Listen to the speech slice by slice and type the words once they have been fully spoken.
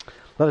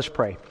Let us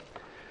pray.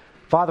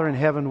 Father in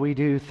heaven, we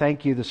do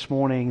thank you this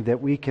morning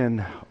that we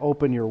can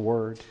open your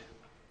word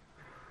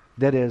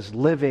that is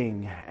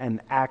living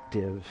and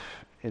active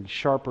and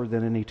sharper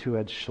than any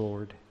two-edged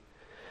sword.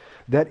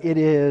 That it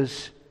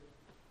is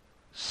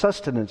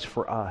sustenance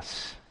for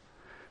us.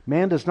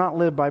 Man does not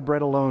live by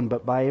bread alone,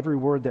 but by every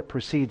word that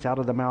proceeds out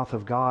of the mouth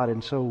of God.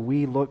 And so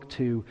we look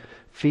to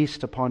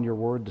feast upon your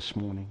word this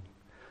morning.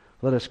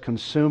 Let us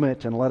consume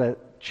it and let it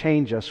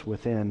change us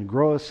within.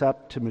 Grow us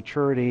up to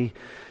maturity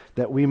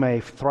that we may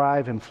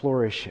thrive and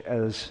flourish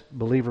as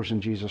believers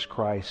in Jesus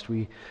Christ.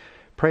 We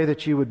pray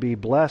that you would be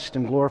blessed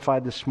and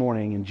glorified this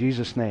morning. In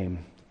Jesus' name,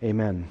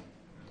 amen.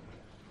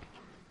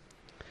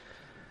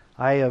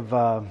 I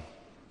have,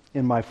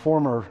 in my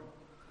former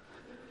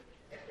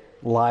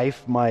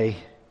life, my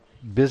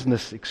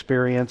business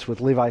experience with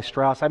Levi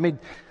Strauss, I made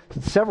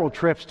several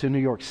trips to New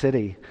York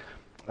City.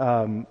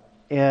 And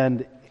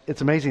it's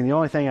amazing. The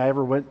only thing I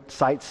ever went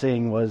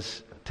sightseeing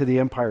was to the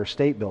Empire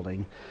State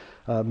Building.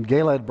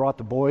 Gayla had brought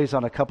the boys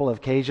on a couple of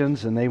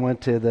occasions, and they went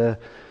to the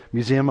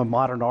Museum of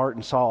Modern Art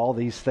and saw all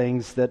these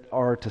things that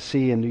are to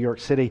see in New York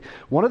City.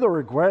 One of the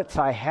regrets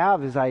I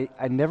have is I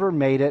never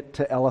made it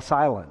to Ellis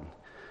Island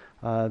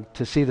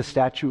to see the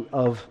Statue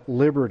of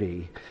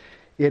Liberty.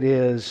 It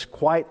is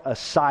quite a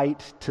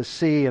sight to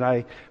see, and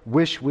I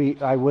wish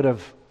I would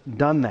have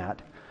done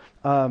that.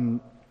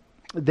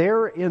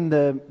 There in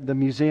the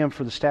Museum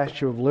for the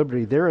Statue of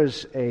Liberty, there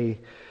is a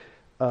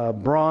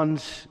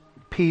bronze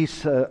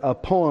piece, a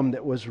poem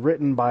that was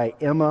written by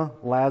Emma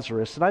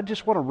Lazarus. And I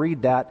just want to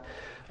read that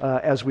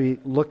as we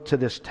look to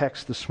this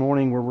text this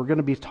morning, where we're going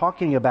to be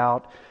talking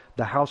about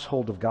the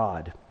household of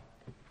God.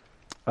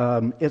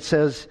 It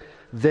says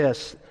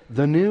this: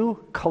 the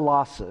new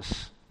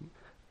Colossus.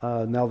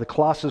 Now, the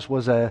Colossus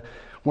was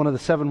one of the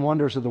seven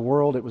wonders of the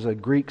world. It was a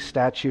Greek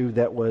statue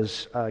that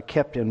was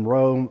kept in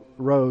Rome.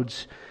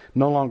 Rhodes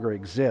no longer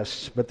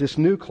exists. But this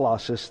new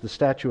Colossus, the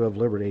Statue of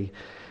Liberty,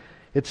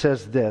 it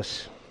says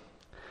this: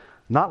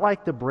 not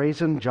like the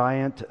brazen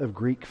giant of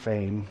Greek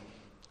fame,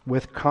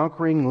 with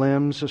conquering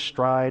limbs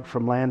astride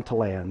from land to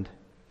land,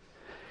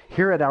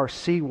 here at our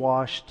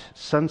sea-washed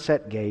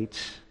sunset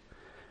gates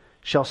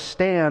shall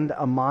stand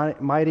a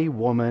mighty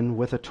woman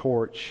with a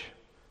torch,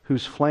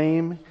 whose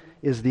flame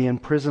is the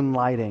imprisoned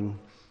lighting,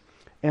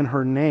 and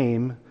her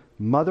name,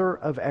 Mother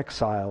of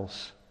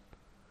Exiles.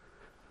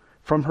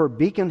 From her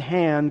beacon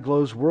hand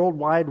glows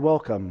worldwide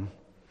welcome.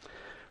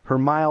 Her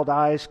mild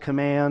eyes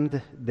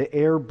command the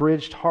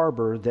air-bridged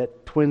harbor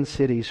that twin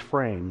cities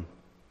frame.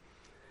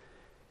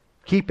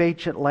 Keep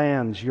ancient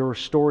lands your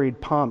storied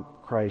pomp,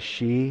 cries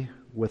she,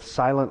 with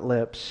silent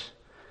lips.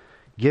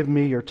 Give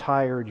me your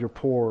tired, your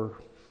poor,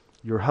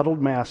 your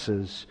huddled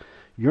masses,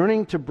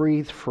 yearning to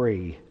breathe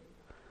free.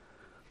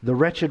 The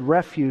wretched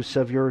refuse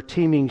of your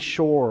teeming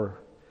shore,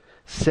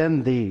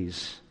 send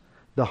these,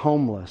 the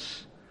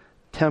homeless,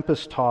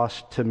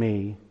 tempest-tossed, to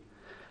me.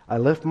 I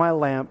lift my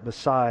lamp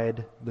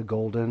beside the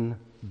golden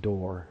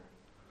door.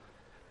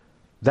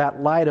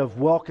 That light of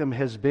welcome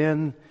has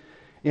been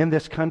in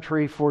this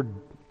country for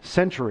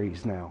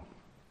centuries now.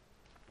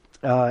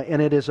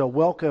 And it is a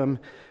welcome,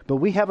 but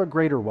we have a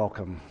greater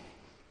welcome.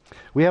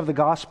 We have the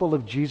gospel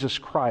of Jesus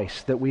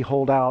Christ that we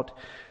hold out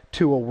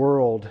to a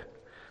world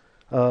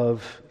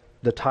of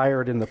the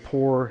tired and the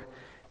poor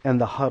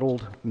and the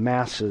huddled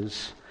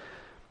masses.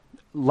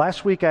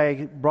 Last week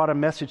I brought a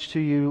message to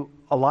you,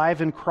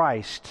 Alive in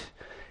Christ.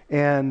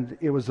 And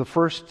it was the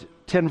first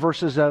 10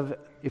 verses of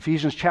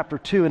Ephesians chapter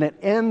 2, and it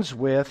ends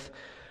with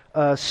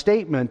a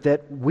statement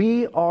that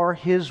we are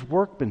His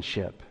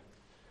workmanship.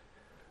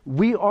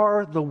 We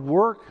are the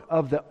work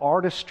of the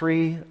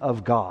artistry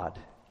of God.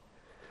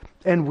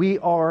 And we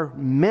are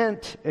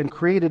meant and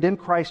created in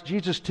Christ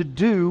Jesus to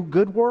do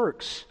good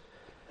works,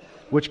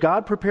 which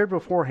God prepared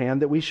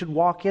beforehand that we should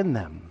walk in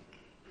them.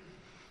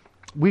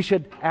 We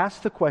should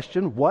ask the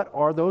question, what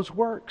are those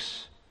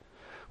works?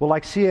 Well,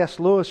 like C.S.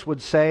 Lewis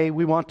would say,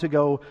 we want to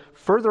go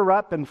further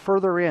up and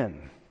further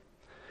in.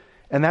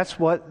 And that's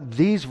what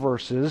these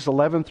verses,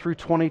 11 through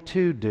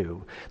 22,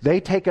 do. They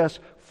take us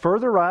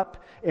further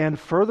up and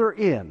further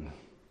in.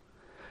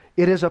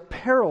 It is a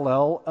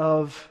parallel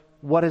of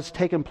what has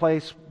taken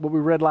place, what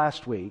we read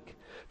last week.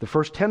 The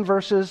first 10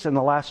 verses and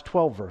the last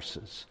 12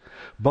 verses.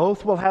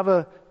 Both will have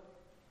a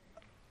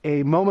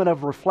moment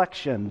of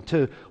reflection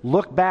to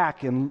look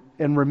back and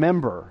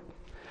remember.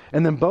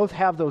 And then both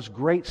have those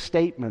great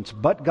statements,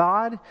 but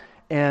God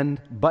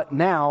and but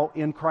now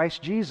in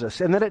Christ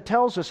Jesus. And then it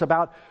tells us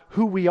about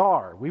who we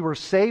are. We were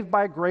saved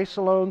by grace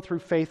alone, through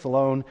faith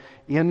alone,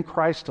 in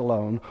Christ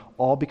alone,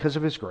 all because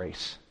of His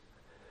grace.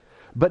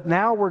 But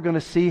now we're going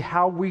to see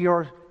how we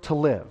are to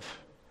live.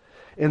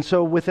 And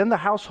so within the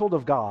household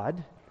of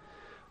God,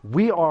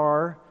 we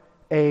have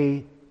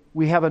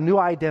a new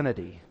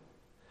identity.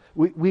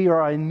 We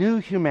are a new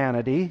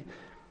humanity.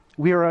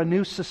 We are a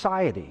new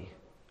society.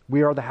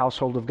 We are the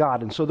household of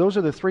God. And so those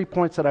are the 3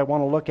 points that I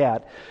want to look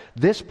at.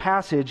 This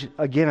passage,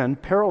 again,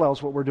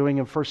 parallels what we're doing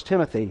in 1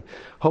 Timothy.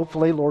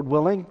 Hopefully, Lord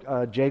willing,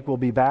 Jake will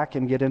be back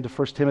and get into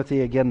 1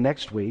 Timothy again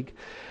next week.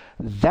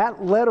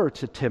 That letter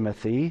to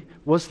Timothy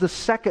was the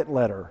second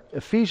letter.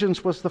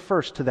 Ephesians was the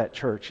first to that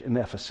church in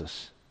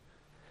Ephesus.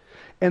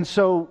 And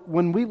so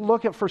when we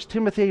look at 1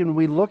 Timothy and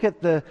we look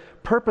at the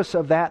purpose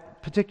of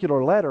that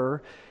particular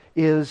letter,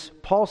 is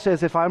Paul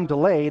says, if I'm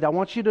delayed, I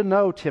want you to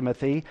know,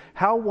 Timothy,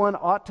 how one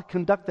ought to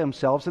conduct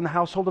themselves in the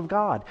household of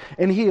God.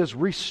 And he is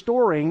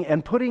restoring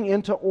and putting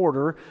into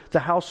order the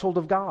household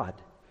of God.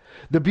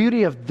 The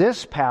beauty of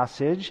this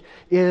passage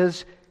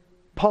is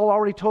Paul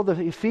already told the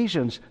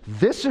Ephesians,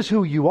 this is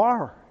who you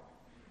are.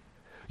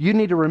 You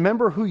need to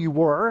remember who you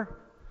were,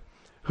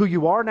 who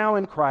you are now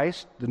in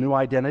Christ, the new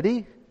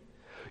identity.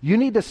 You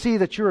need to see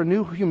that you're a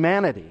new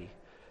humanity.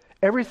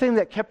 Everything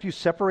that kept you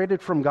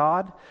separated from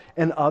God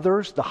and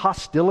others, the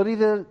hostility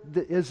that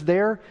is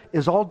there,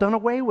 is all done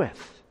away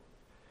with.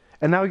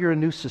 And now you're a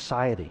new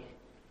society.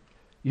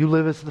 You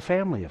live as the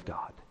family of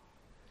God.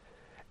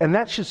 And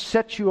that should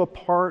set you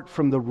apart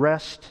from the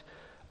rest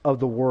of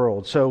the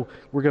world. So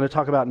we're going to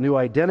talk about new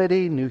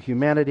identity, new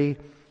humanity,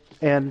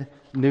 and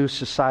new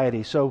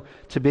society. So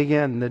to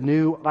begin, the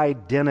new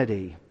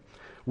identity.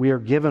 We are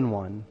given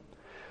one.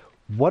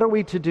 What are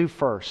we to do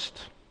first?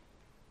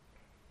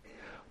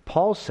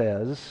 Paul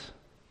says,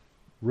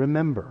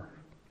 remember.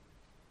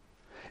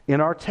 In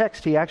our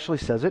text, he actually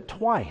says it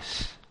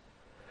twice.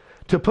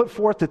 To put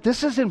forth that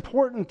this is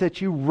important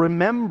that you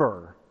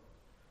remember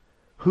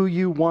who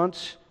you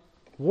once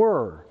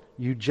were,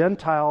 you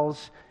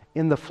Gentiles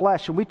in the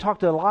flesh. And we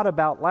talked a lot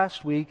about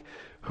last week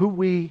who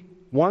we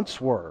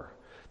once were,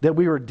 that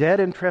we were dead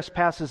in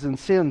trespasses and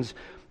sins.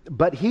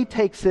 But he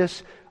takes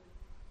this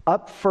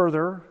up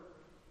further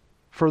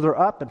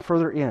up and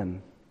further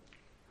in.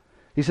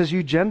 He says,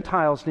 you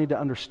Gentiles need to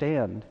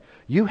understand,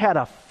 you had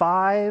a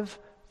five-fold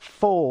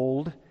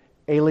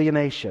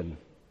alienation,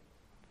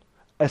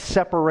 a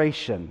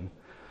separation.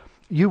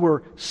 You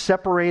were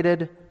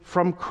separated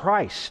from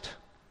Christ.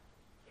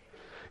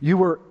 You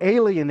were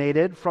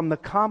alienated from the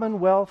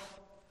commonwealth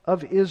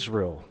of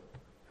Israel.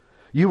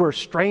 You were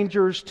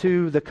strangers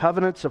to the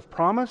covenants of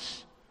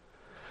promise.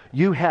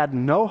 You had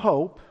no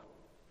hope,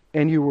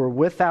 and you were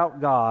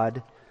without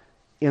God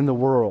in the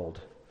world.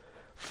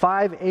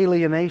 5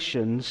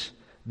 alienations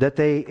that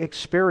they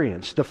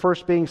experienced. The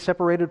first being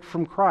separated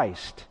from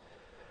Christ.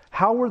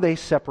 How were they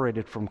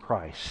separated from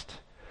Christ?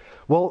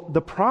 Well,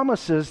 the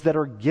promises that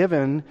are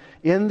given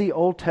in the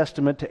Old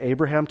Testament to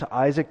Abraham, to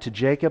Isaac, to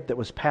Jacob, that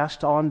was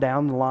passed on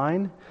down the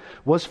line,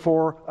 was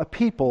for a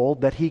people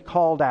that he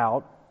called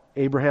out,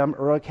 Abraham,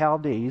 Ur of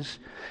Chaldees,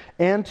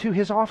 and to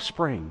his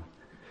offspring.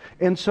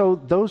 And so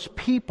those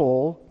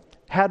people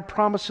had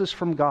promises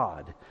from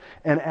God.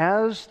 And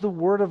as the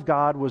Word of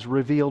God was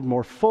revealed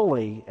more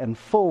fully and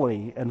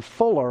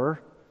fuller,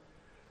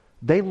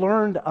 they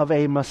learned of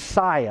a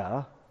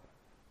Messiah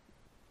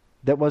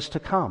that was to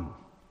come.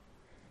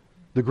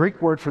 The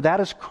Greek word for that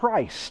is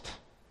Christ.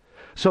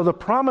 So the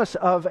promise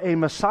of a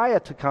Messiah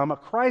to come, a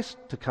Christ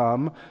to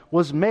come,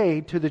 was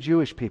made to the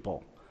Jewish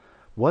people.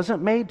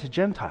 Wasn't made to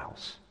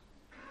Gentiles.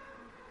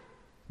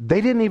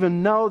 They didn't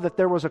even know that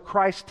there was a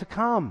Christ to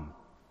come.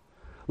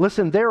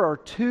 Listen, there are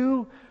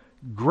 2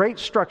 great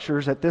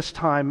structures at this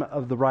time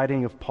of the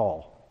writing of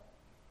Paul.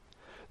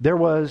 There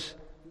was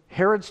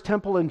Herod's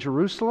temple in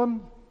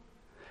Jerusalem,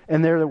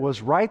 and there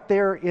was right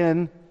there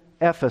in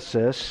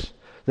Ephesus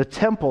the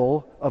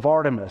temple of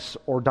Artemis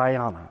or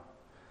Diana,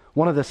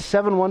 one of the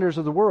 7 wonders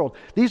of the world.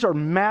 These are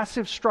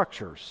massive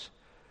structures,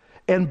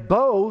 and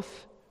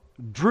both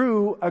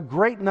drew a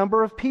great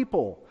number of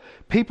people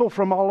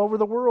from all over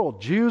the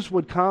world. Jews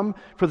would come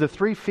for the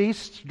 3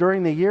 feasts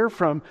during the year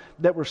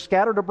that were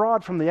scattered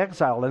abroad from the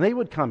exile, and they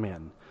would come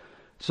in.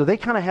 So they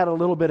kind of had a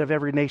little bit of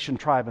every nation,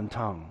 tribe, and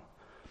tongue.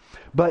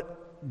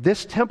 But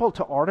this temple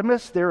to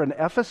Artemis there in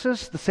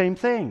Ephesus, the same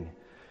thing.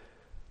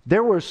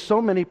 There were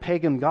so many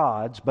pagan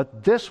gods,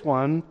 but this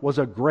one was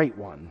a great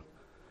one.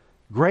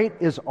 Great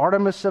is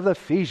Artemis of the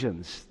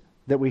Ephesians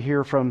that we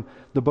hear from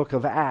the book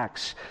of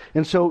Acts.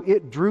 And so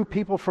it drew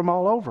people from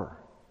all over.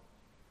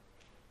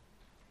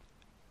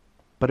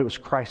 But it was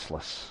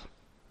Christless.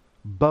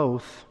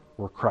 Both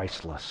were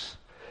Christless.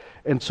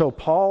 And so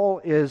Paul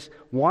is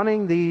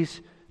wanting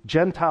these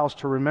Gentiles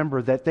to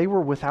remember that they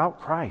were without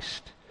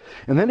Christ.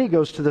 And then he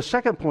goes to the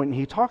second point, and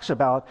he talks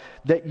about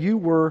that you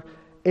were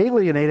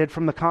alienated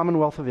from the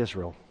commonwealth of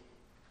Israel.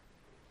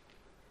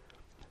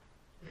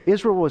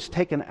 Israel was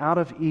taken out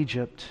of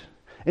Egypt.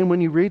 And when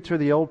you read through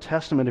the Old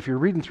Testament, if you're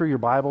reading through your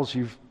Bibles,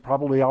 you've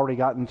probably already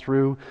gotten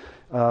through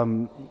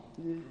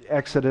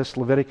Exodus,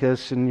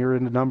 Leviticus, and you're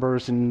into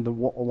Numbers and the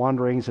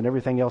wanderings and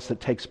everything else that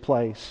takes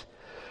place.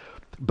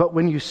 But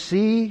when you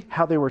see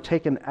how they were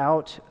taken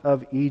out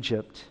of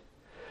Egypt,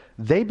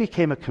 they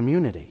became a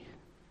community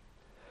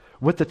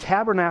with the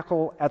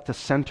tabernacle at the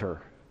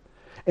center.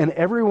 And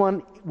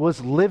everyone was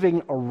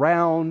living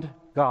around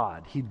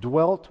God. He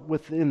dwelt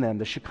within them.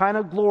 The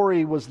Shekinah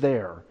glory was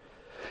there.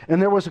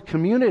 And there was a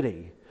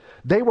community.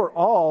 They were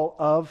all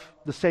of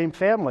the same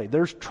family.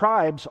 Their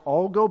tribes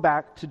all go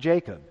back to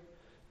Jacob,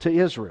 to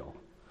Israel.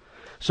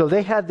 So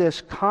they had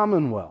this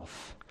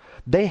commonwealth.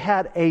 They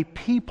had a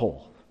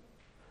people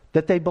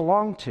that they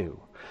belonged to.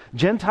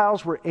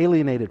 Gentiles were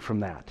alienated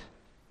from that.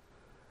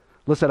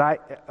 Listen,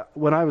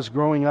 when I was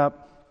growing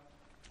up,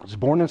 I was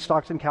born in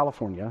Stockton,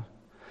 California,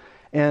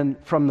 and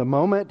from the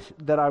moment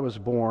that I was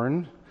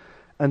born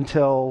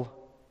until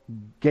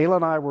Gayla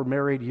and I were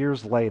married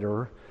years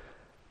later,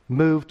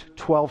 moved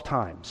 12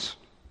 times.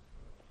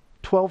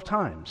 12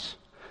 times.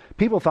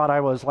 People thought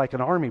I was like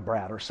an army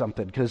brat or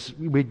something, because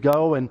we'd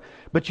go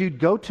but you'd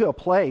go to a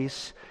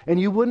place and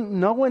you wouldn't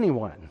know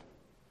anyone.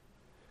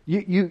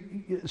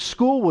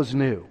 School was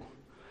new,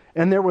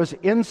 and there was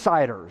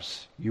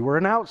insiders. You were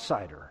an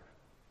outsider.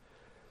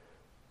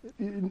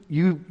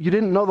 You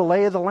didn't know the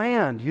lay of the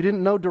land. You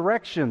didn't know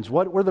directions.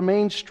 What were the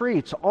main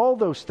streets? All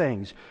those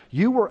things.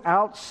 You were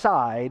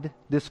outside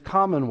this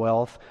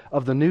commonwealth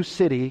of the new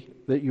city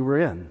that you were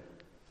in.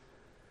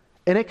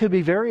 And it could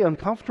be very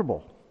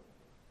uncomfortable.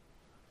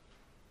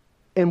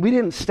 And we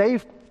didn't stay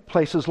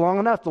places long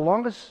enough. The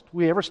longest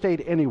we ever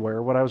stayed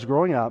anywhere when I was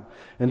growing up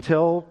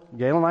until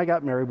Gail and I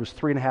got married was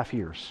 3.5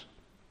 years.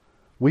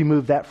 We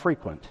moved that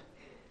frequent.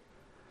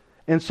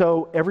 And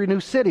so every new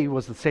city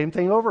was the same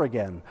thing over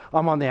again.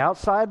 I'm on the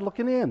outside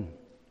looking in.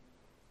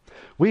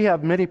 We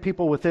have many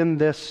people within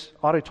this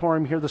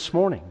auditorium here this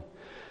morning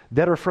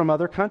that are from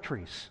other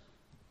countries.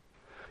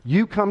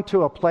 You come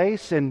to a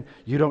place and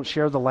you don't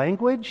share the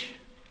language.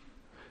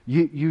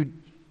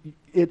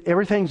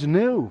 Everything's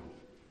new.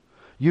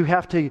 You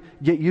have to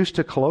get used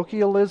to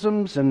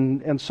colloquialisms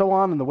and so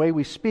on, and the way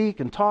we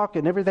speak and talk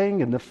and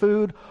everything, and the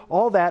food.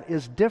 All that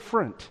is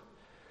different.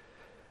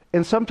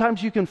 And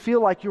sometimes you can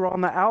feel like you're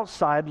on the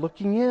outside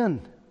looking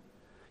in.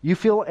 You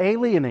feel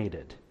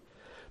alienated.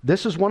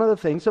 This is one of the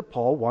things that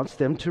Paul wants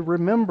them to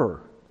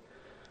remember,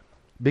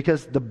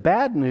 because the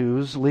bad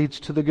news leads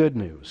to the good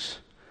news.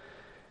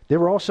 They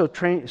were also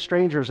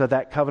strangers of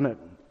that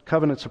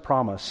covenants of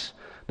promise.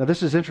 Now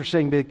this is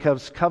interesting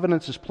because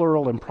covenants is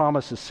plural and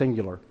promise is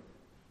singular.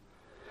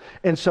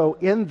 And so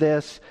in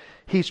this,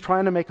 he's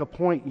trying to make a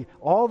point.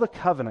 All the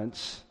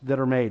covenants that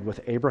are made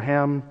with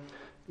Abraham,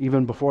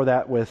 even before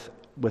that with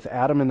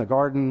Adam in the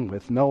garden,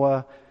 with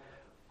Noah,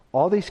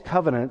 all these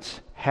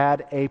covenants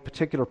had a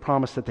particular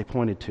promise that they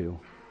pointed to.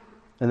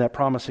 And that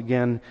promise,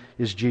 again,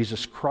 is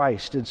Jesus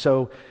Christ. And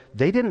so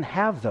they didn't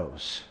have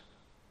those.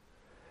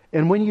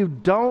 And when you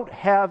don't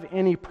have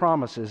any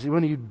promises,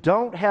 when you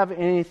don't have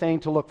anything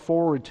to look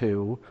forward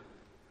to,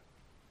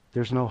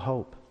 there's no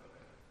hope.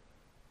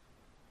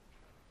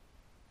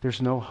 There's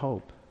no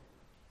hope.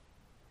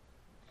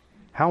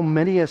 How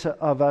many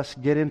of us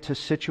get into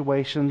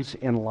situations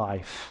in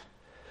life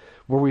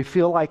where we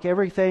feel like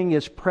everything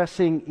is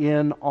pressing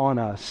in on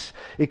us?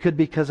 It could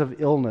be because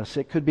of illness.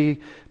 It could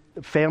be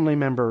family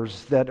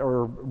members that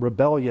are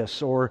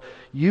rebellious, or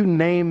you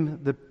name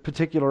the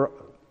particular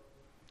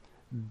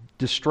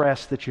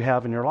distress that you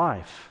have in your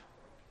life.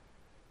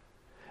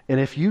 And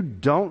if you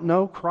don't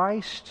know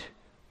Christ,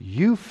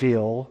 you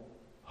feel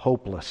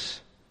hopeless.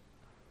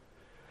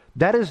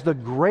 That is the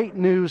great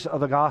news of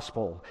the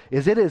gospel,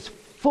 is it is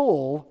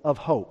full of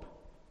hope.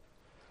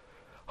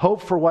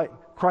 Hope for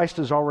what Christ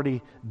has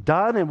already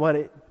done and what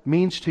it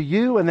means to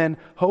you, and then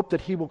hope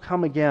that He will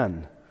come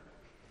again.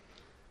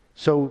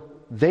 So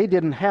they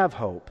didn't have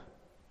hope.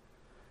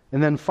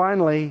 And then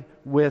finally,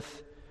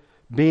 with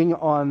being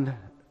on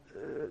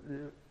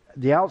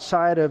the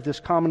outside of this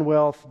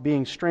commonwealth,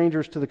 being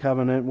strangers to the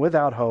covenant,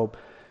 without hope,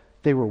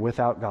 they were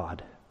without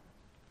God.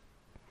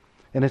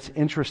 And it's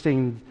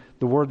interesting,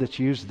 the word that's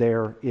used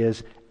there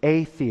is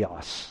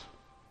atheos.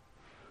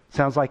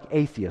 Sounds like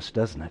atheist,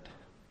 doesn't it?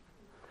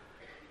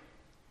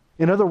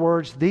 In other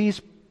words,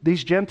 these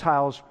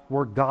Gentiles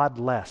were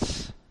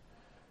godless.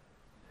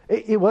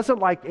 It wasn't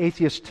like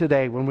atheists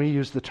today when we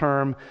use the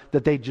term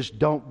that they just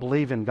don't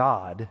believe in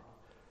God.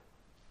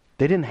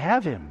 They didn't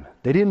have Him.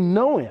 They didn't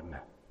know Him.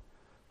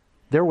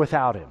 They're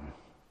without Him.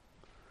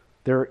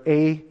 They're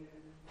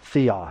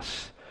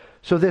atheos.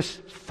 So this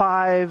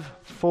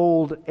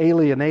five-fold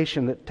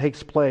alienation that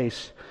takes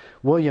place,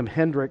 William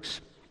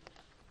Hendricks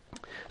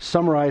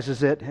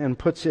summarizes it and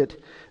puts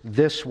it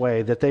this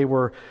way, that they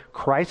were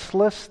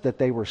Christless, that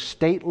they were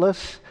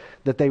stateless,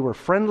 that they were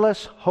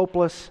friendless,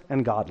 hopeless,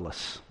 and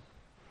godless.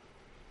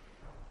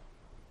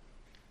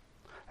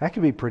 That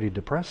can be pretty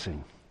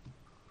depressing.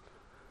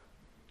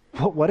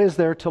 What is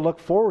there to look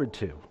forward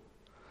to?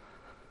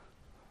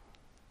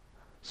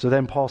 So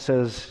then Paul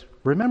says,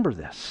 remember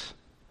this.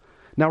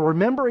 Now,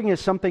 remembering is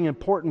something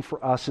important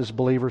for us as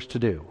believers to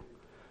do.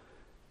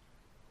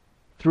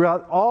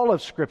 Throughout all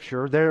of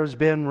Scripture, there has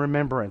been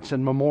remembrance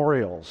and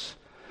memorials.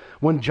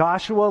 When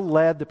Joshua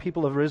led the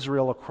people of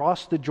Israel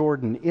across the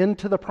Jordan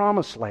into the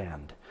Promised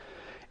Land,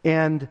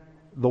 and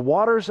the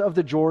waters of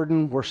the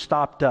Jordan were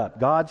stopped up,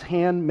 God's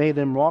hand made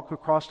them walk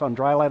across on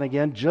dry land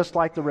again, just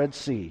like the Red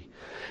Sea.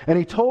 And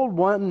He told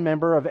one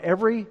member of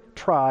every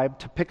tribe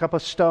to pick up a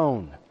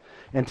stone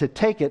and to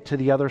take it to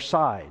the other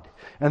side.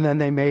 And then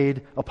they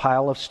made a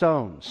pile of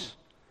stones.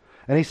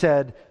 And He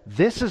said,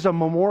 this is a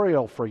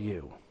memorial for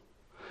you,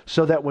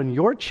 so that when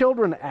your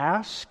children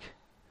ask,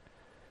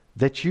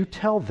 that you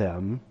tell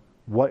them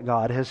what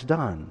God has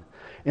done.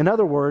 In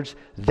other words,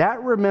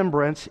 that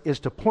remembrance is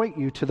to point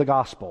you to the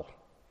gospel.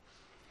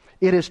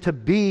 It is to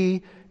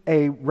be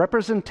a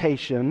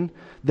representation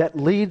that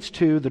leads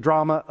to the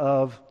drama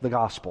of the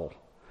gospel.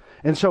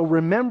 And so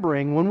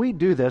remembering, when we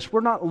do this,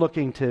 we're not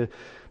looking to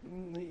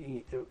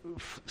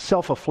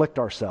self-afflict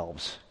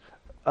ourselves.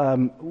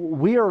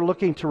 We are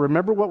looking to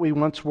remember what we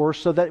once were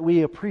so that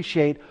we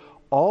appreciate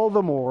all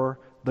the more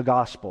the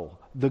gospel,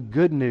 the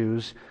good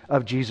news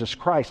of Jesus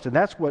Christ. And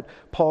that's what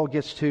Paul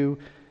gets to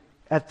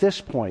at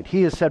this point.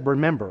 He has said,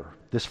 remember,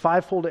 this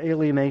fivefold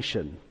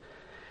alienation.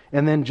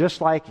 And then just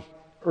like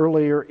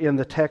earlier in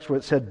the text where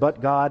it said,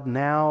 but God,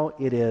 now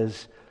it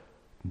is,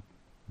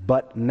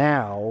 but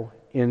now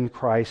in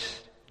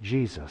Christ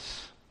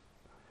Jesus.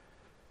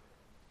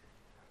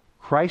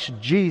 Christ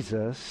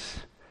Jesus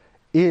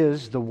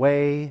is the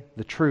way,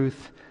 the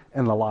truth,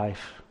 and the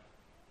life.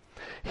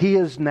 He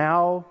is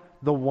now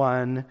the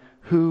one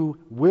who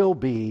will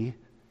be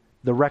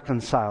the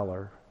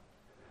reconciler.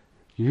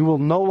 You will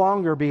no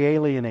longer be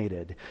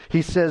alienated.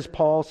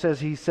 Paul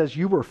says,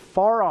 you were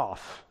far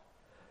off,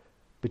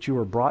 but you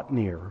were brought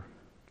near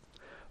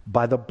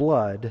by the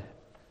blood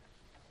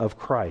of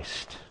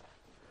Christ.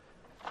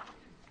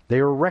 They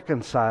are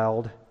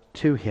reconciled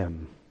to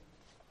Him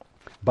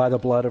by the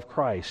blood of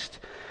Christ.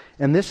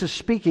 And this is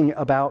speaking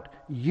about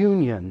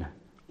union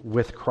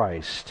with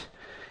Christ.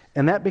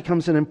 And that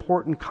becomes an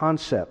important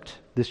concept,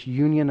 this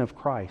union of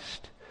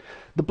Christ.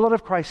 The blood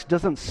of Christ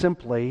doesn't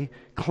simply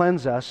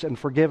cleanse us and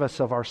forgive us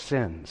of our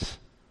sins.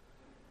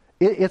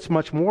 It's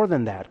much more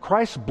than that.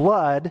 Christ's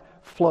blood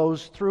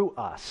flows through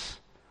us.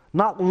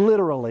 Not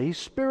literally,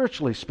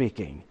 spiritually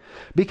speaking.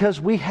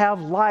 Because we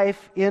have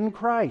life in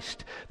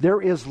Christ.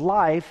 There is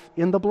life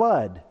in the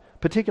blood,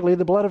 particularly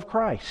the blood of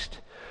Christ.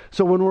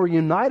 So when we're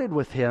united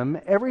with Him,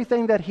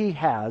 everything that He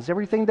has,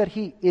 everything that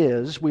He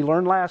is, we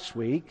learned last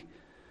week,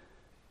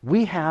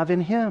 we have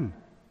in Him.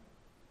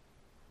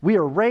 We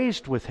are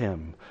raised with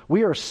Him.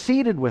 We are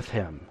seated with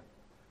Him.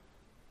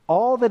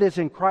 All that is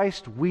in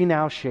Christ we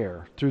now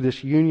share through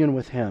this union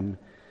with Him.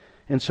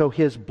 And so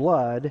His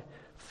blood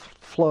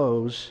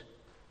flows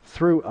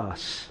through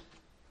us.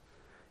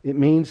 It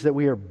means that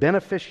we are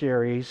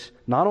beneficiaries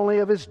not only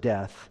of His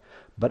death,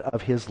 but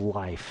of His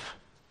life.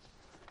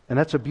 And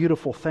that's a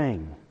beautiful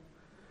thing.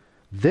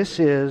 This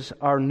is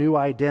our new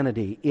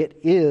identity. It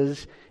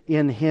is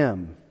in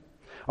Him.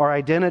 Our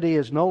identity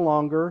is no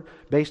longer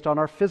based on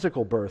our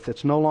physical birth.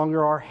 It's no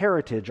longer our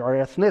heritage, our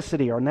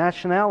ethnicity, our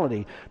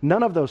nationality.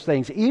 None of those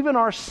things. Even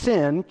our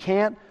sin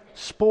can't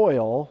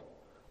spoil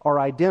our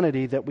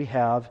identity that we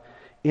have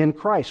in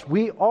Christ.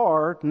 We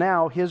are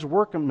now His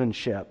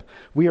workmanship.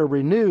 We are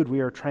renewed.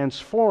 We are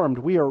transformed.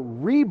 We are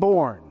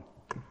reborn.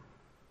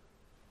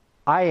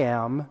 I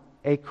am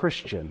a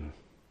Christian.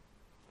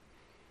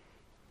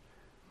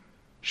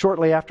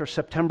 Shortly after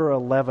September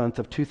 11th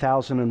of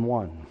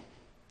 2001,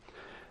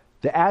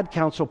 the Ad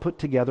Council put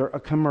together a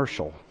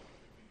commercial.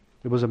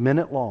 It was a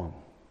minute long.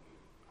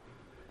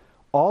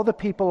 All the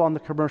people on the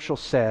commercial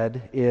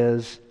said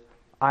is,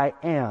 I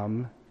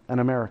am an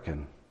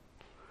American.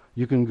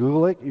 You can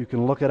Google it, you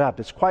can look it up.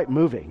 It's quite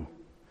moving.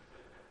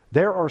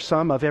 There are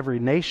some of every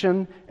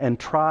nation and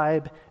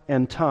tribe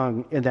and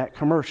tongue in that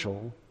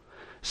commercial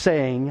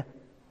saying,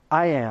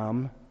 I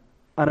am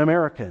an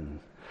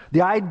American.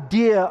 The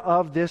idea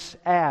of this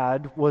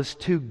ad was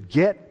to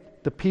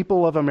get the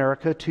people of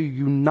America to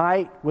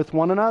unite with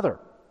one another.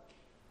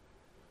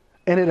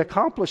 And it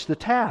accomplished the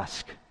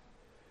task.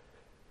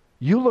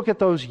 You look at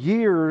those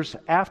years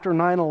after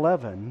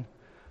 9/11,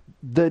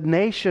 the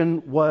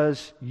nation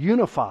was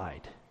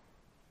unified.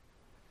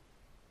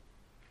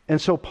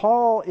 And so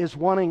Paul is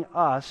wanting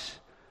us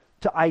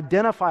to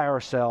identify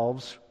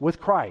ourselves with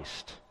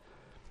Christ.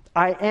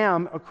 I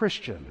am a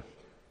Christian.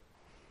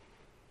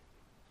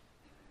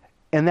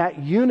 And that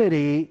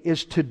unity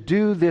is to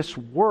do this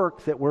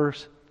work that we're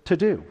to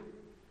do.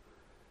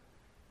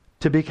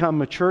 To become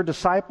mature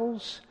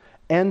disciples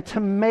and to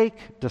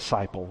make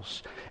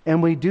disciples.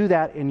 And we do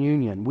that in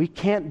union. We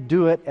can't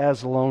do it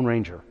as a Lone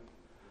Ranger.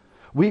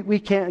 We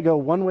can't go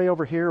one way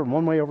over here and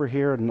one way over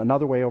here and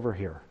another way over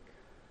here.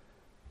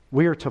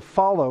 We are to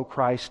follow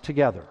Christ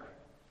together.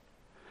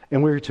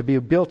 And we are to be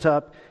built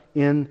up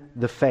in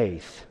the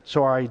faith.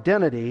 So our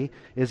identity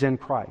is in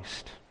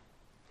Christ.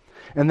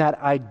 And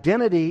that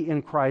identity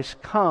in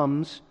Christ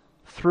comes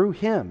through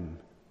Him.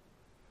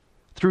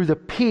 Through the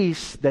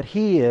peace that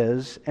He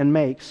is and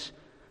makes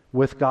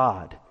with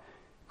God.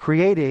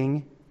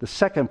 Creating, the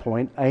second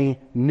point, a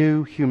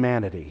new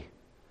humanity.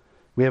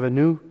 We have a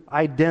new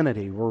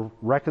identity. We're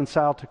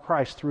reconciled to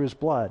Christ through His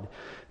blood.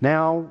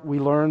 Now we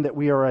learn that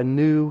we are a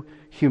new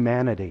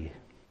humanity.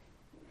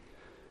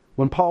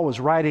 When Paul was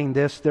writing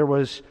this, there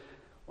was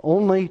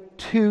only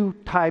two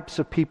types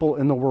of people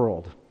in the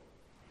world.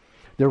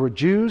 There were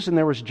Jews and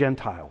there was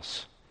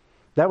Gentiles.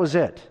 That was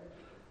it.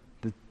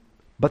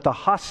 But the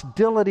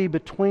hostility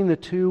between the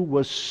two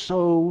was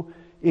so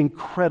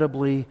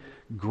incredibly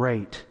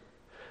great.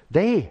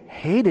 They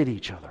hated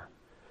each other.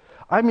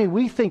 I mean,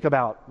 we think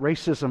about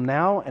racism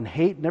now and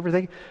hate and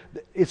everything.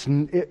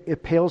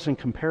 It pales in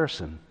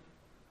comparison.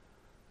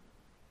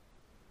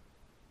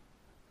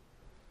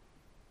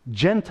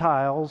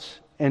 Gentiles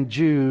and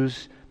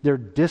Jews Their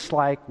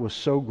dislike was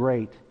so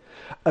great.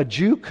 A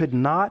Jew could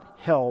not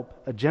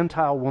help a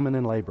Gentile woman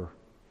in labor.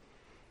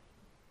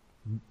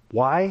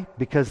 Why?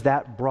 Because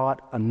that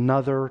brought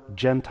another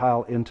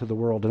Gentile into the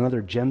world,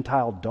 another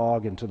Gentile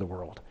dog into the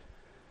world.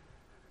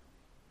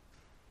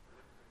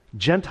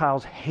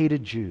 Gentiles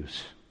hated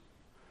Jews.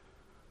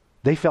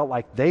 They felt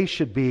like they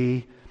should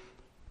be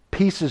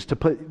pieces to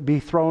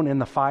be thrown in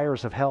the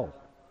fires of hell.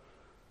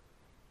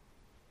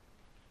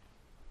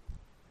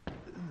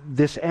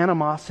 This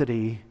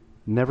animosity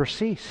never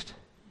ceased.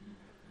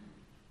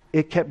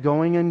 It kept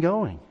going and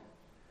going.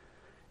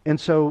 And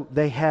so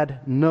they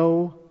had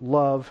no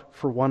love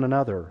for one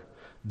another.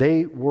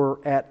 They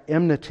were at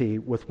enmity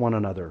with one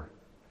another.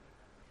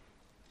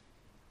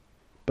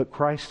 But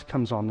Christ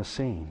comes on the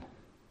scene.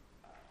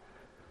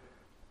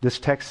 This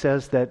text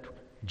says that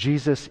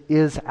Jesus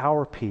is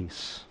our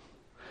peace,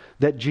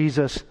 that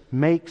Jesus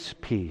makes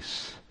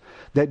peace,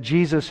 that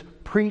Jesus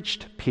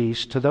preached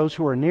peace to those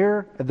who are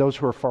near and those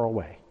who are far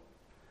away.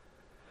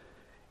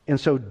 And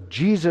so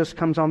Jesus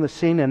comes on the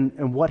scene,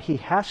 and what he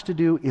has to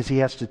do is he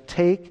has to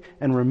take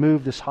and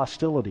remove this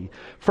hostility.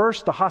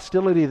 First, the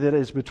hostility that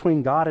is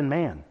between God and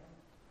man.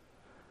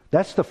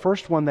 That's the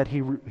first one that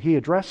he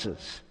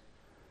addresses.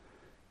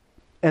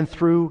 And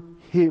through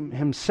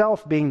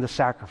himself being the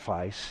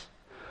sacrifice,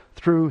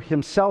 through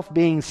himself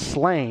being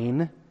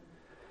slain,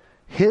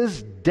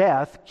 his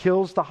death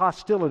kills the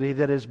hostility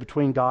that is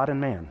between God and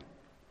man.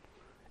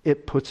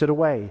 It puts it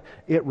away.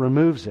 It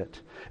removes it.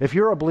 If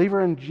you're a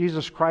believer in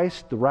Jesus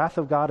Christ, the wrath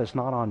of God is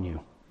not on you.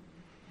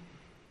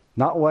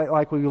 Not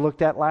like we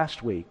looked at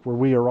last week, where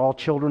we are all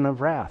children of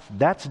wrath.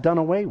 That's done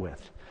away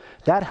with.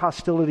 That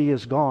hostility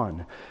is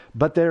gone.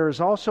 But there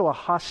is also a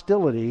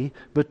hostility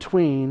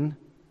between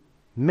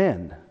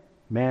men,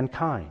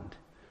 mankind,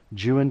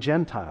 Jew and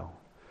Gentile.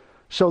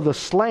 So the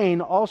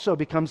slain also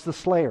becomes the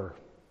slayer.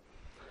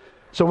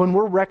 So when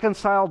we're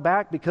reconciled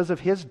back because of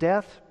his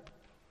death,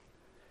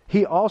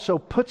 he also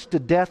puts to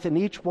death in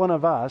each one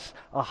of us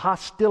a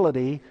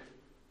hostility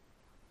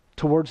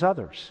towards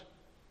others.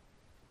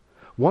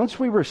 Once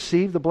we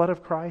receive the blood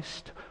of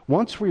Christ,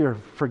 once we are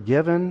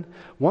forgiven,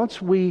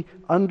 once we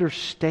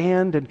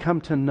understand and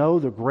come to know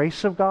the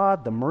grace of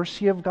God, the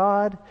mercy of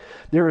God,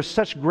 there is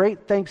such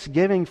great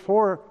thanksgiving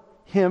for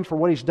him for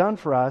what he's done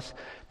for us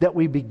that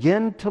we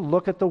begin to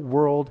look at the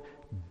world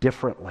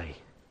differently.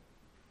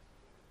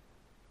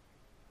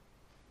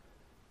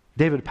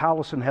 David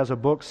Powlison has a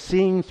book,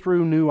 Seeing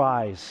Through New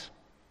Eyes.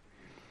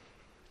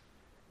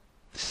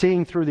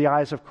 Seeing through the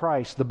eyes of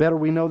Christ. The better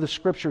we know the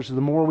Scriptures,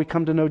 the more we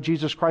come to know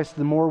Jesus Christ,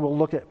 the more we'll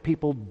look at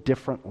people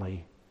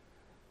differently.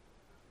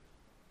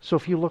 So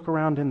if you look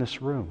around in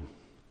this room,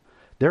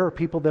 there are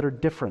people that are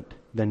different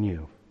than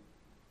you.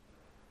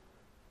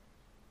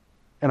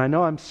 And I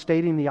know I'm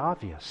stating the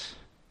obvious.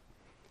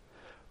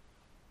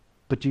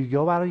 But do you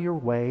go out of your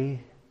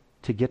way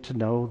to get to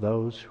know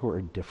those who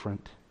are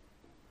different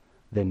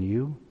than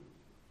you?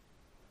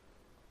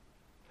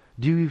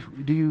 Do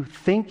you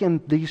think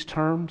in these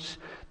terms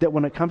that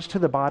when it comes to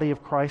the body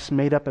of Christ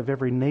made up of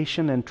every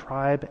nation and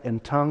tribe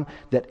and tongue,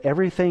 that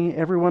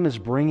everyone is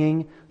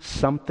bringing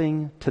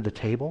something to the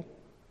table?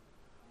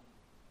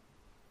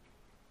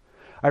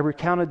 I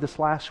recounted this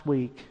last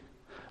week,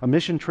 a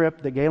mission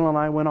trip that Gayla and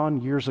I went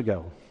on years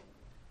ago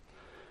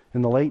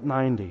in the late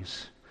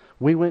 90s.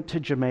 We went to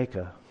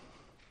Jamaica.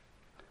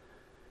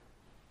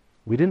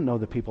 We didn't know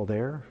the people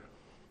there.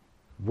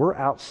 We're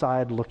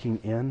outside looking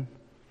in.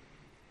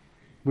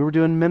 We were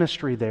doing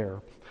ministry there.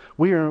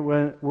 We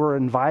were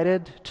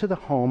invited to the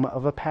home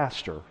of a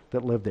pastor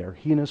that lived there,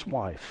 he and his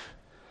wife.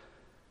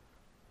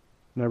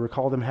 And I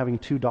recall them having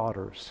 2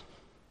 daughters.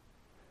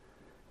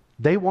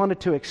 They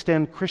wanted to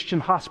extend Christian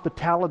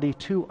hospitality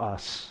to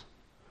us.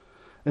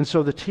 And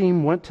so the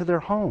team went to their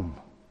home.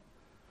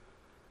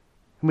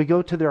 And we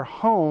go to their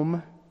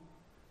home,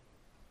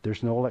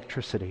 there's no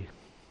electricity.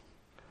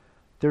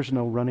 There's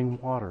no running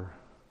water.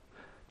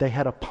 They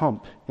had a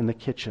pump in the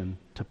kitchen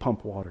to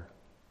pump water.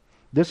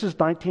 This is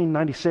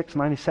 1996,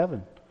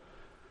 97.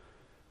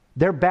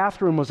 Their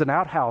bathroom was an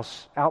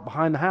outhouse out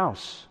behind the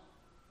house.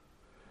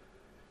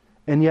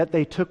 And yet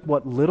they took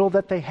what little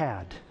that they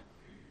had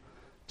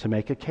to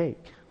make a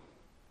cake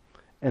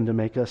and to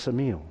make us a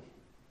meal,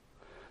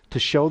 to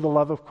show the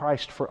love of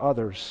Christ for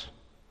others.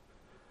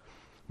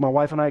 My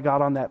wife and I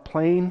got on that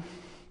plane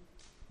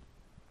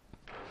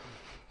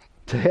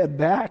to head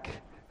back,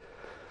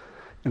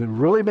 and it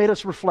really made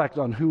us reflect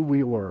on who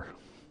we were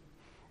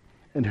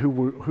and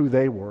who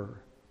they were.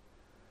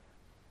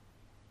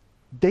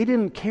 They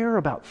didn't care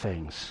about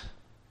things.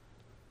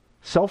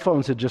 Cell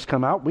phones had just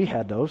come out. We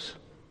had those.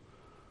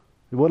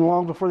 It wasn't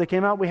long before they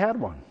came out, we had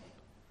one.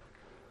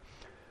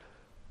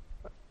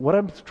 What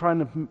I'm trying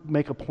to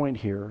make a point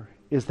here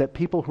is that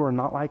people who are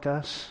not like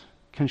us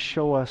can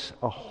show us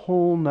a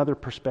whole nother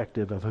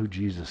perspective of who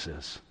Jesus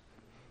is.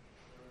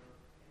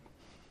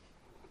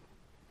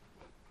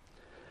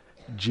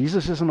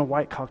 Jesus isn't a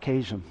white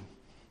Caucasian.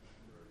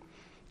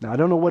 Now, I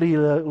don't know what he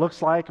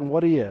looks like and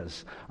what he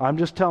is. I'm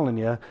just telling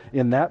you,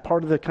 in that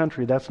part of the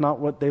country, that's not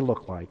what they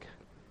look like.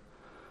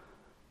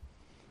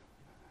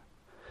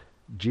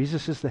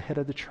 Jesus is the head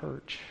of the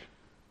church.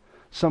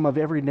 Some of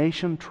every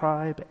nation,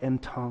 tribe,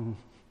 and tongue.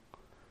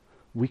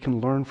 We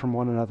can learn from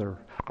one another.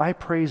 I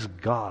praise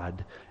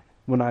God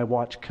when I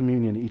watch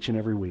communion each and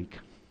every week,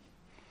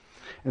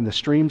 and the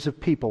streams of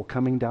people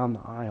coming down the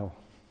aisle.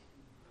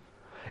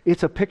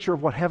 It's a picture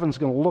of what heaven's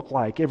going to look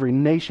like, every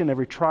nation,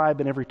 every tribe,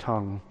 and every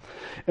tongue.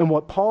 And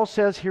what Paul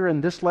says here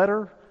in this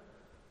letter,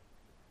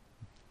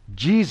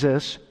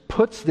 Jesus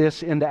puts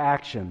this into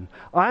action.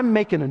 I'm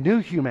making a new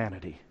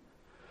humanity.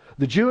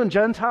 The Jew and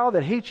Gentile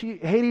that hate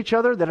each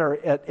other, that are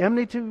at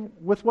enmity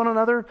with one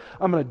another,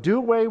 I'm going to do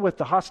away with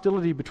the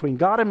hostility between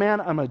God and man.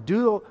 I'm going to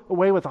do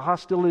away with the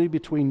hostility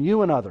between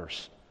you and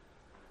others.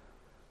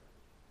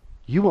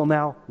 You will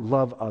now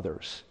love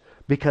others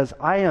because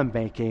I am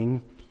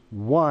making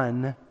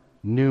one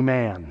new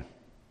man.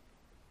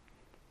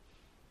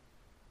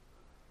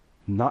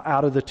 Not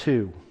out of the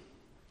two.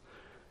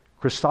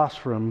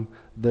 Chrysostom,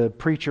 the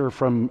preacher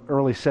from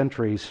early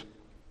centuries,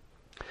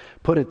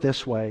 put it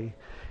this way.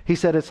 He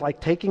said it's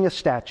like taking a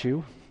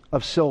statue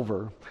of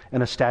silver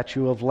and a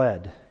statue of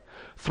lead,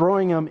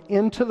 throwing them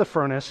into the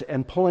furnace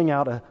and pulling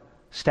out a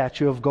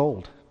statue of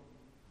gold.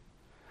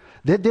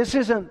 This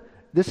isn't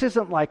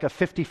like a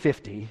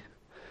 50-50.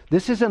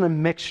 This isn't a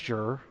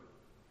mixture.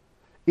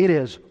 It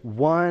is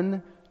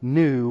one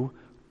new,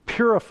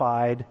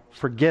 purified,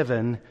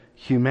 forgiven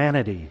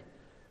humanity.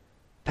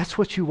 That's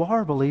what you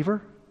are,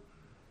 believer.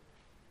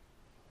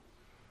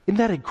 Isn't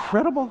that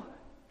incredible?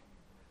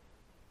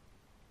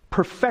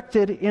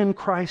 Perfected in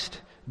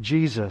Christ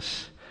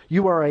Jesus.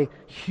 You are a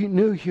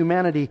new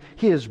humanity.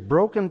 He has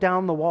broken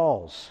down the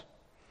walls.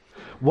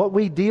 What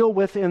we deal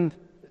with in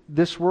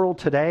this world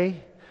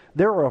today,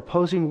 there are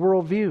opposing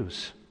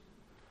worldviews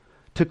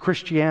to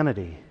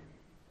Christianity.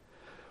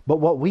 But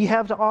what we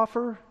have to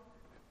offer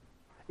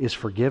is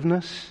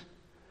forgiveness,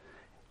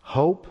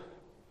 hope,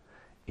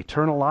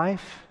 eternal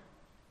life.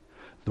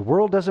 The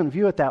world doesn't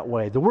view it that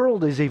way. The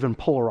world is even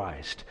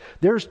polarized.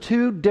 There's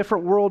two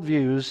different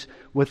worldviews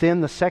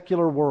within the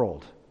secular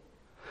world.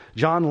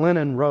 John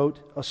Lennon wrote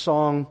a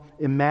song,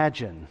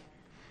 Imagine,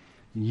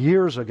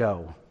 years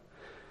ago.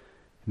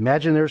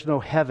 Imagine there's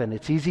no heaven.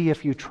 It's easy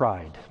if you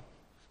tried.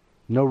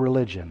 No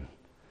religion.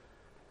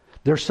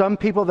 There's some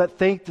people that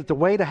think that the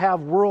way to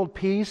have world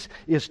peace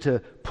is to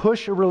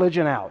push a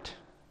religion out.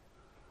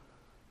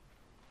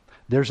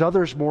 There's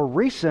others more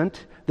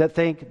recent that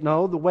think,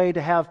 no, the way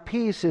to have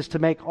peace is to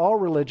make all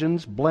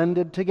religions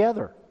blended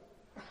together.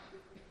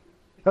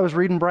 I was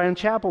reading Brian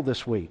Chappell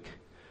this week.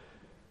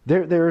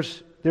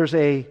 There's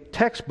a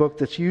textbook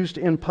that's used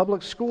in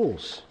public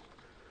schools.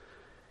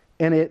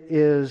 And it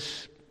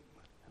is,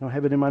 I don't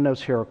have it in my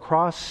notes here,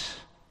 across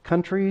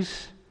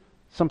countries,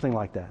 something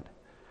like that.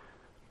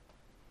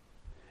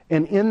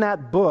 And in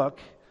that book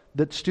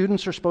that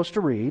students are supposed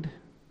to read,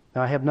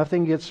 now I have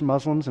nothing against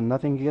Muslims and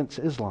nothing against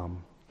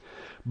Islam,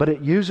 but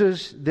it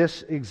uses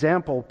this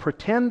example.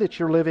 Pretend that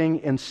you're living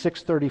in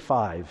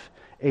 635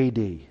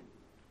 AD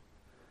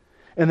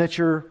and that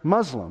you're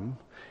Muslim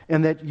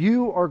and that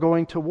you are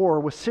going to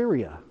war with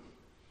Syria.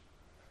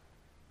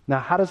 Now,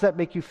 how does that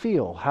make you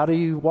feel? How do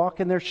you walk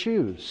in their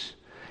shoes?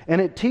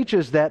 And it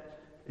teaches that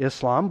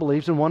Islam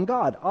believes in one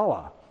God,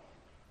 Allah.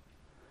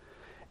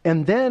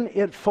 And then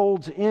it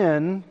folds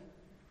in,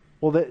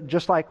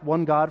 just like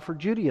one God for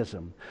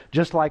Judaism,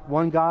 just like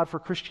one God for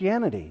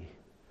Christianity.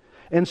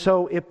 And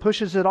so it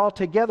pushes it all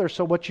together,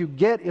 so what you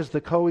get is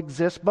the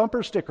coexist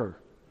bumper sticker.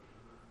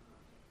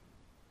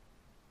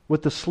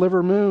 With the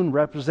sliver moon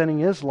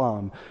representing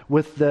Islam,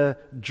 with the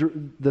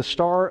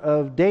Star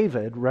of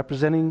David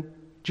representing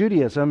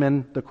Judaism,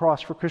 and the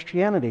cross for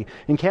Christianity.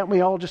 And can't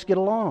we all just get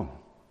along?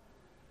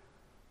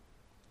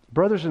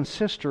 Brothers and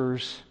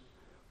sisters,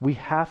 we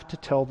have to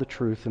tell the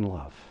truth in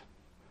love.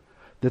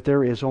 That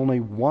there is only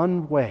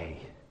one way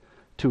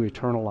to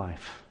eternal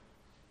life.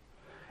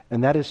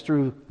 And that is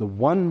through the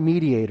one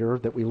mediator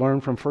that we learn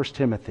from 1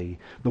 Timothy.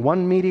 The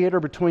one mediator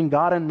between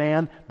God and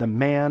man, the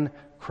man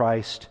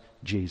Christ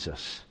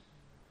Jesus.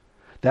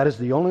 That is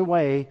the only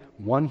way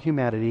one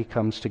humanity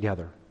comes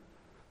together.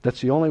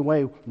 That's the only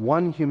way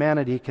one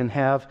humanity can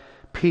have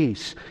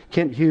peace.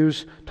 Kent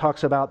Hughes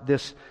talks about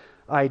this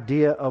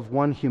idea of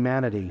one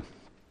humanity.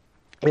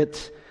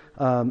 It's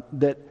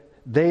that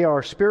they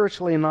are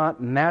spiritually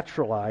not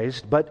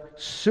naturalized, but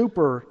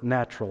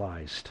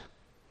supernaturalized.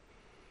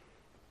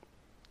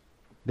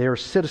 They are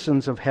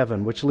citizens of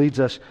heaven, which leads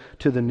us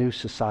to the new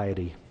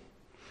society.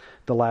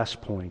 The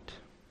last point.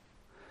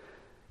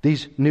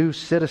 These new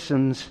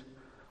citizens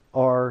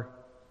are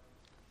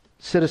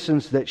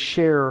citizens that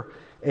share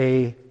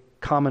a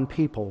common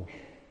people.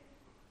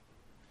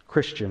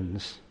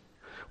 Christians.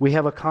 We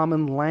have a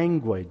common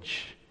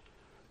language,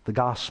 the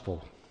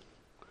gospel.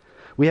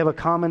 We have a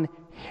common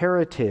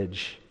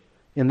heritage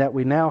in that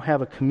we now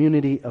have a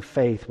community of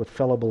faith with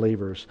fellow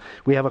believers.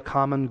 We have a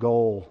common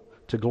goal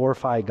to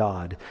glorify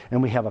God,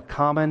 and we have a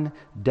common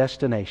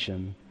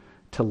destination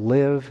to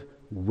live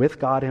with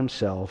God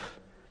Himself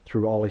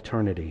through all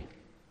eternity.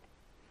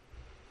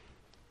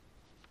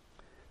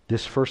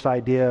 This first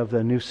idea of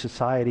the new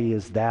society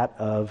is that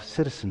of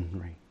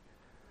citizenry.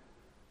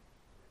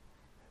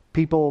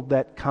 people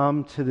that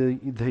come to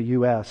the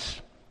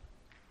U.S.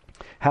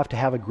 have to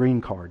have a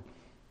green card.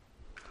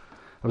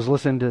 I was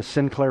listening to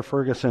Sinclair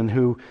Ferguson,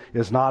 who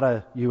is not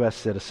a U.S.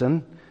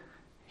 citizen.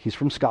 He's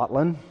from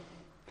Scotland.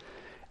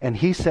 And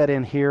he said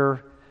in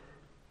here,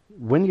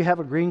 when you have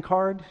a green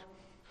card,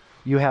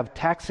 you have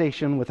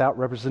taxation without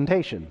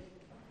representation.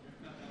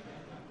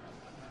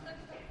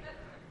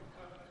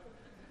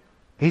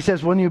 He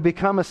says when you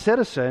become a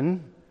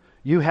citizen,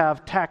 you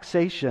have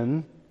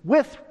taxation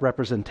with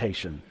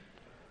representation.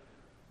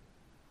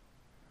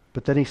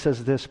 But then he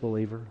says this,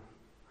 believer,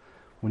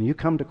 when you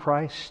come to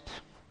Christ,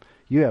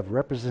 you have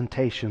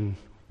representation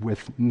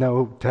with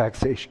no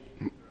taxation.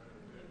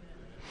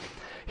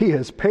 He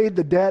has paid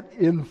the debt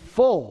in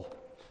full.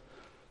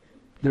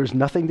 There's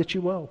nothing that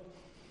you owe.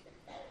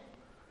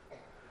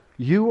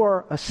 You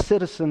are a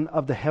citizen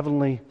of the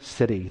heavenly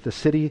city, the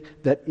city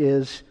that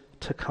is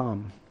to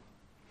come.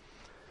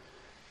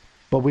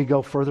 But we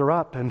go further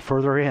up and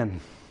further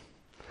in.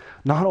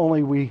 Not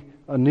only are we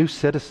a new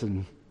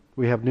citizen,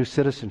 we have new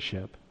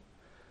citizenship.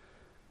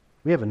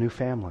 We have a new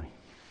family.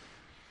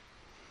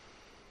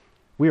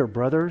 We are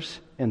brothers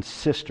and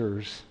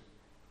sisters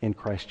in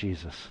Christ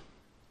Jesus.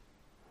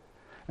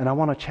 And I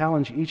want to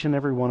challenge each and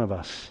every one of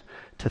us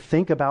to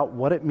think about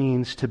what it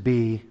means to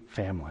be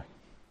family.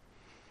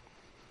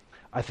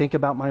 I think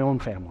about my own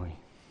family.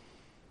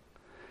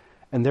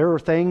 And there are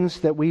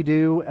things that we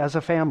do as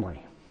a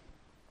family.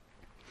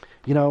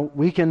 You know,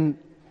 we can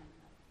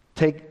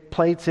take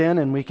plates in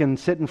and we can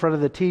sit in front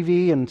of the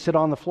TV and sit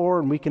on the floor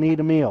and we can eat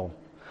a meal.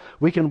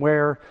 We can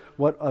wear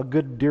what a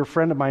good dear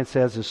friend of mine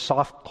says is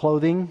soft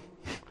clothing,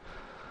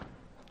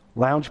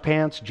 lounge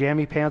pants,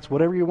 jammy pants,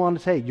 whatever you want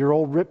to say. Your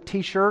old ripped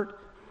t-shirt.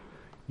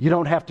 You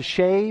don't have to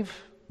shave.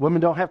 Women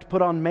don't have to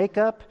put on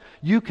makeup.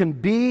 You can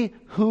be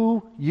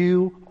who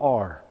you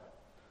are.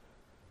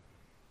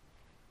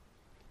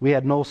 We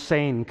had Noel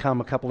Sane come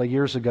a couple of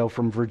years ago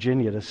from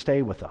Virginia to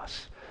stay with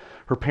us.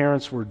 Her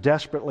parents were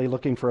desperately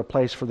looking for a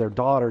place for their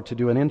daughter to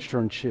do an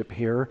internship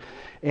here,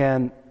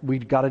 and we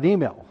got an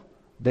email.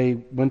 They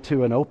went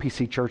to an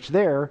OPC church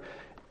there,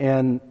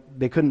 and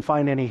they couldn't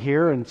find any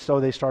here, and so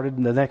they started,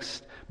 the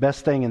next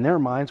best thing in their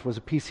minds was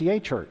a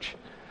PCA church.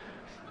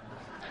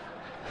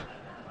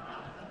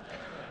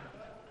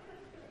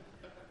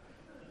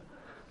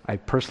 I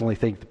personally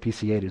think the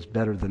PCA is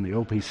better than the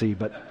OPC,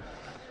 but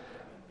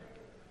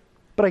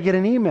I get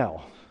an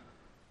email,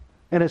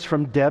 and it's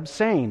from Deb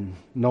Sane,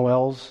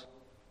 Noel's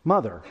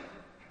mother.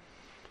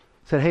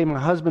 Said, hey, my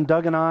husband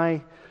Doug and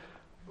I,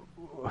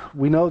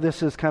 we know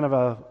this is kind of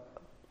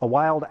a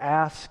wild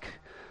ask,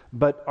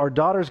 but our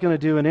daughter's going to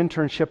do an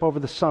internship over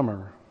the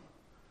summer.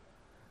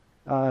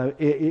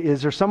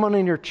 Is there someone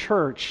in your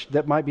church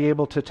that might be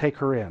able to take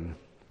her in?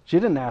 She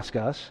didn't ask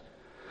us.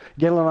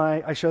 Gayla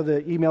and I show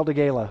the email to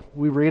Gayla.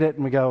 We read it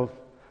and we go,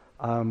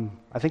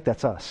 I think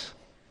that's us.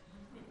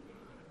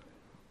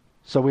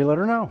 So we let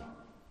her know.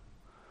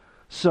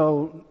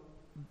 So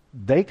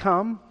they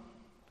come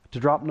to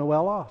drop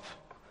Noelle off.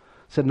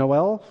 Said,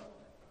 Noelle,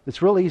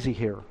 it's real easy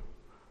here.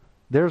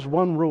 There's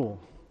one rule.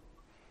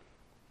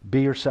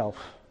 Be yourself.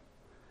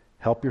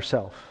 Help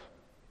yourself.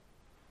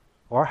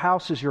 Our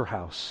house is your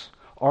house.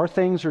 Our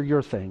things are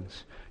your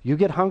things. You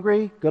get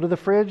hungry, go to the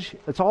fridge,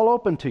 it's all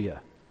open to you.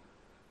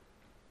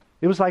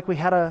 It was like we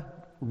had a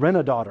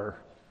rent-a-daughter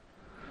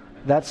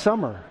that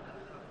summer.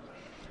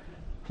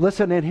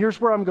 Listen, and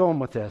here's where I'm going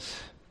with this,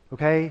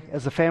 okay?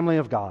 As a family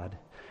of God,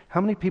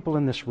 how many people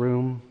in this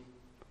room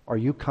are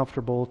you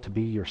comfortable to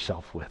be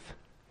yourself with?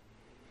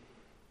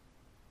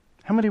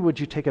 How many would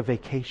you take a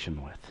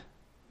vacation with?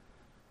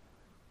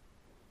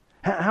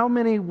 How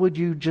many would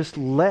you just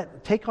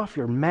take off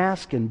your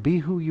mask and be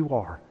who you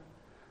are?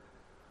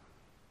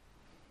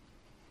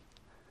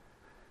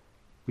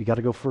 We got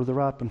to go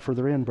further up and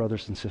further in,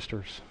 brothers and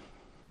sisters,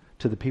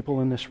 to the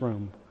people in this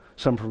room.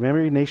 Some from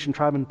every nation,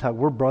 tribe, and tongue.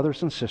 We're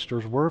brothers and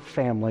sisters. We're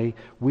family.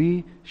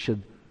 We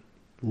should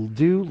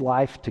do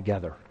life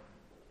together.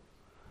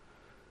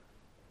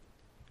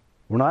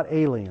 We're not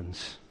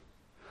aliens.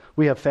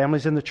 We have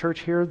families in the church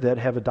here that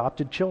have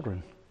adopted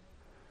children.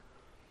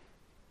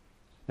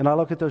 And I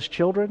look at those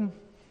children.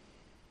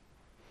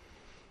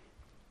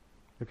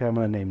 Okay, I'm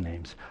going to name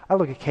names. I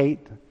look at Kate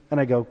and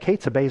I go,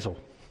 Kate's a Basil.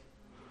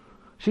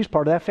 She's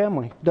part of that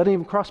family. Doesn't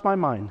even cross my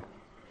mind.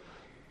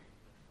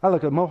 I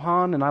look at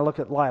Mohan and I look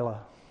at Lila.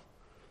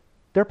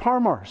 They're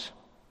Parmars.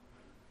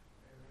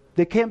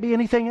 They can't be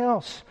anything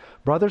else.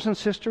 Brothers and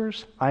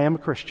sisters, I am a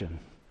Christian.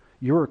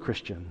 You're a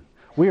Christian.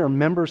 We are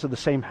members of the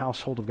same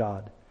household of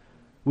God.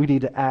 We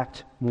need to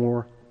act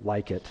more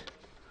like it.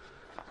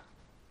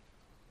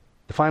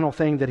 The final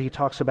thing that he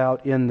talks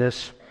about in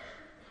this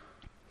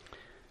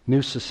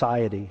new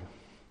society.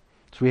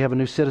 So we have a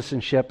new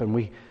citizenship and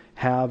we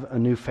have a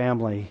new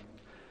family,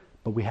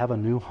 but we have a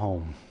new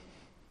home.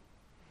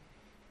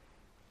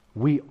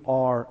 We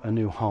are a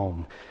new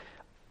home.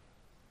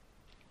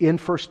 In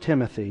 1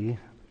 Timothy,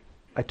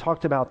 I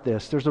talked about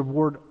this. There's a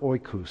word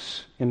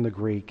oikos in the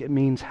Greek. It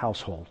means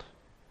household.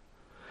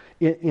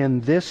 In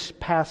this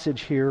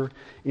passage here,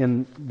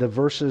 in the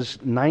verses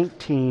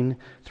 19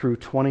 through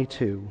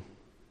 22,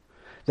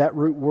 that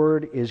root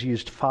word is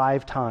used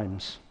 5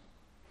 times.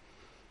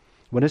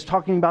 When it's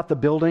talking about the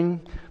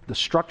building, the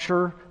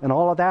structure, and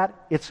all of that,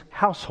 it's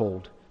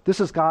household.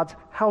 This is God's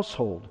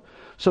household.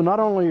 So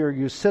not only are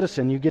you a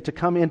citizen, you get to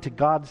come into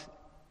God's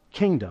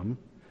kingdom,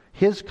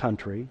 His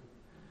country.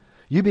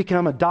 You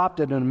become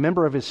adopted and a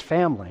member of His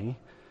family.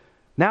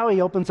 Now He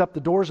opens up the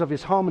doors of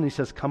His home and He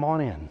says, come on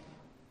in.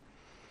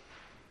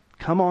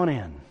 Come on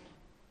in.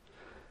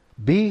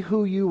 Be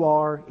who you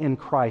are in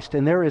Christ.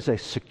 And there is a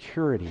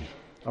security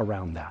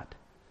around that.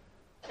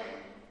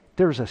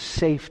 There's a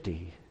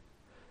safety.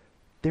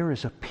 There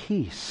is a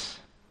peace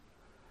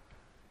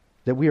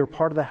that we are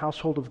part of the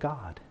household of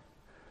God.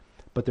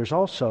 But there's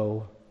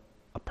also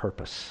a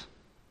purpose.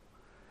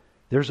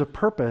 There's a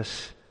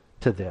purpose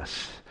to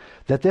this.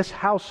 That this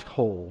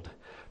household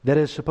that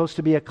is supposed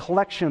to be a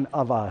collection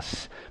of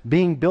us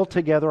being built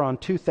together on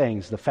 2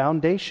 things, the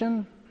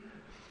foundation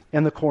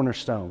and the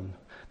cornerstone.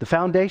 The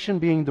foundation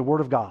being the Word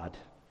of God,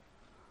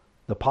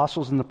 the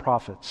apostles and the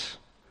prophets.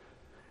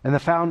 And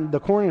the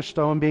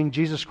cornerstone being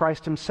Jesus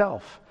Christ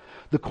Himself.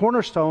 The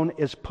cornerstone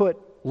is put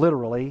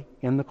literally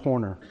in the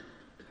corner.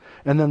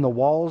 And then the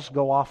walls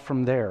go off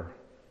from there.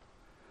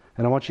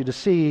 And I want you to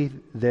see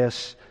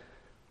this.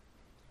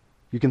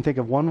 You can think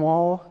of one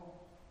wall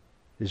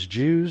is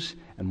Jews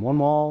and one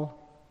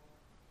wall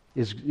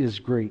is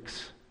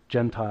Greeks,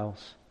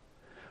 Gentiles.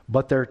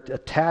 But they're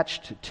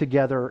attached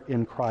together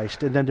in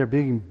Christ. And then they're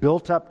being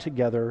built up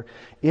together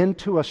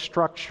into a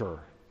structure,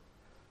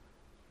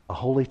 a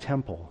holy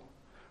temple,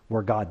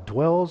 where God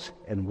dwells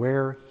and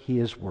where He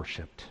is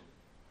worshipped.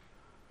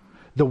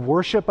 The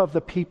worship of the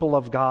people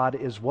of God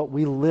is what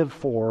we live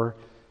for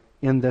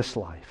in this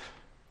life.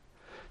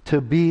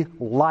 To be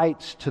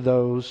lights to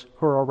those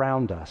who are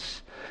around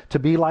us. To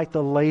be like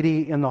the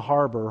lady in the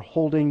harbor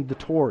holding the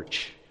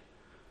torch.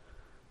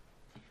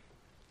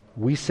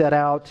 We set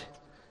out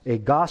a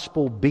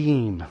gospel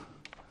beam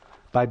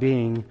by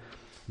being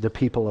the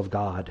people of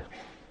God.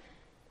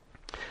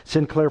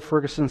 Sinclair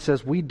Ferguson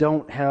says we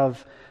don't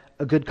have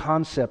a good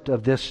concept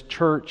of this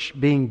church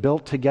being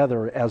built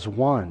together as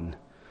one.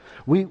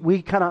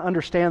 We kind of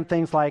understand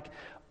things like,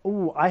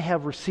 oh, I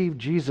have received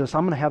Jesus.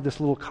 I'm going to have this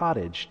little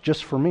cottage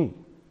just for me.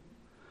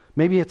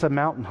 Maybe it's a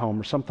mountain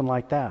home or something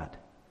like that.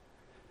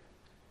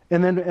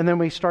 And then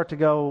we start to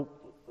go,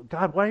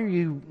 God, why are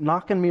you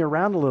knocking me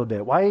around a little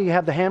bit? Why do you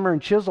have the hammer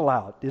and chisel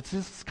out?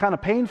 It's kind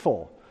of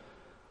painful.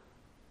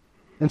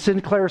 And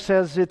Sinclair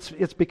says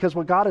it's because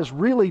what God is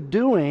really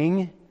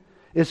doing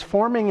is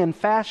forming and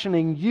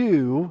fashioning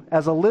you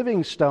as a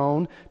living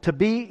stone to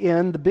be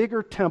in the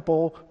bigger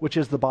temple, which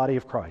is the body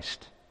of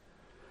Christ.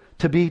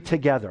 To be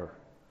together,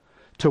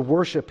 to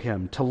worship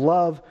Him, to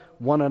love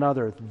one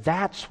another.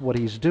 That's what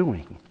He's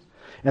doing.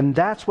 And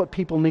that's what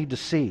people need to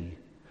see.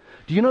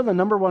 Do you know the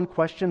number one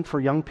question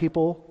for young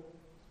people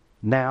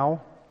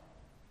now?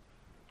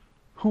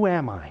 Who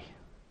am I?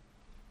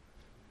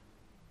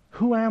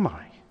 Who am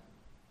I?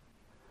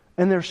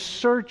 And they're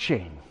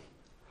searching.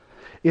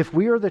 If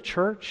we are the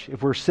church,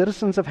 if we're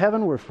citizens of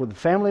heaven, if we're the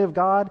family of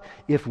God,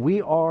 if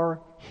we are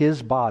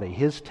His body,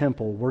 His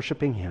temple,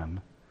 worshiping Him,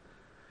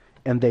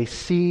 and they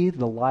see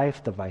the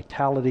life, the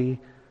vitality,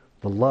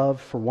 the love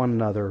for one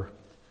another,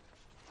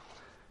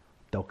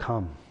 they'll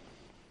come.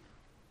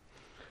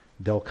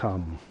 They'll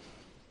come.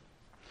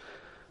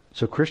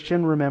 So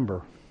Christian,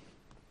 remember,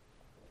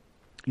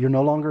 you're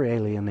no longer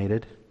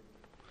alienated.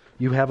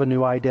 You have a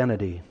new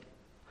identity.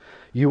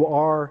 You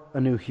are a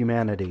new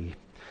humanity.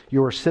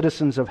 You are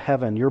citizens of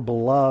heaven. You're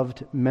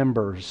beloved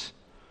members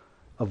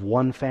of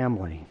one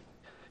family.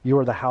 You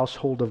are the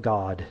household of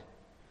God.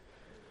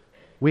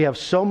 We have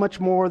so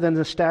much more than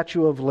the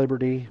Statue of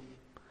Liberty.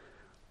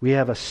 We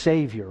have a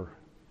Savior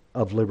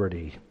of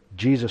liberty,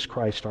 Jesus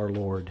Christ our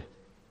Lord.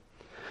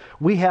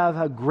 We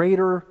have a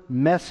greater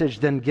message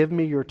than give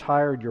me your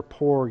tired, your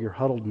poor, your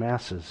huddled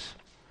masses.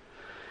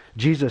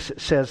 Jesus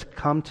says,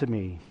 come to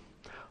me,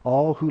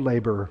 all who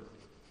labor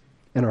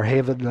and are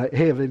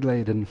heavy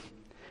laden,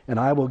 and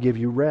I will give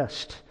you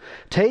rest.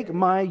 Take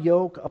my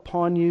yoke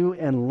upon you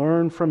and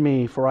learn from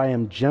me, for I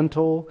am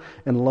gentle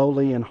and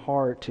lowly in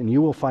heart, and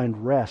you will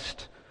find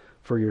rest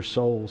for your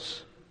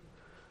souls.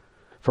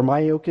 For my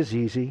yoke is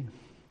easy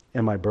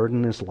and my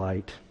burden is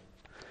light.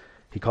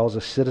 He calls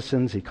us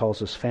citizens, He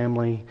calls us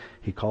family,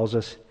 He calls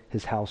us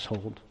His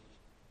household.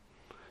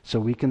 So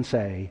we can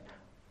say,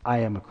 I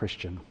am a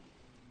Christian.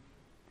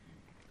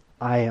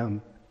 I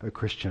am a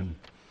Christian.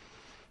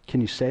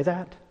 Can you say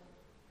that?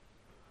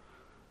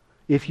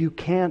 If you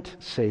can't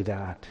say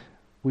that,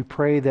 we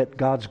pray that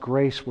God's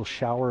grace will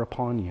shower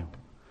upon you,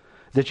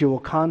 that you will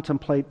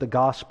contemplate the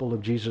gospel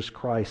of Jesus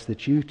Christ,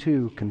 that you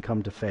too can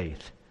come to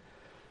faith.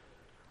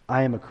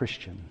 I am a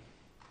Christian.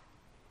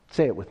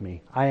 Say it with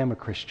me. I am a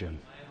Christian.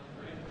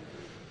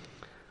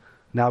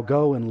 Now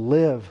go and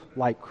live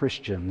like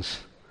Christians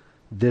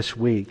this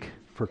week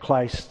for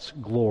Christ's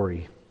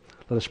glory.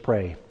 Let us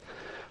pray.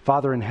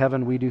 Father in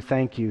heaven, we do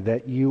thank you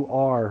that you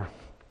are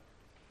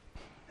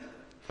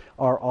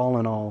our all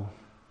in all.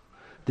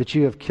 that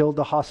you have killed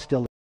the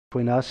hostility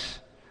between us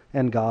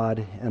and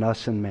God and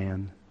us and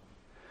man.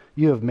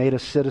 You have made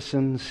us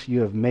citizens.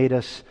 You have made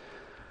us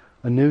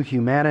a new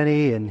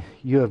humanity, and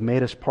you have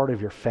made us part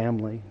of your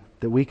family,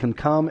 that we can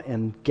come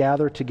and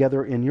gather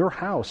together in your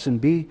house and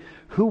be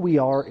who we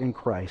are in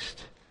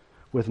Christ,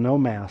 with no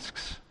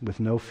masks, with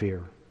no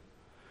fear,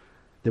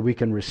 that we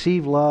can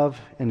receive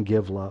love and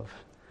give love.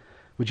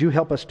 Would you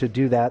help us to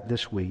do that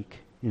this week?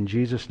 In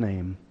Jesus'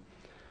 name,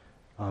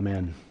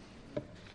 amen.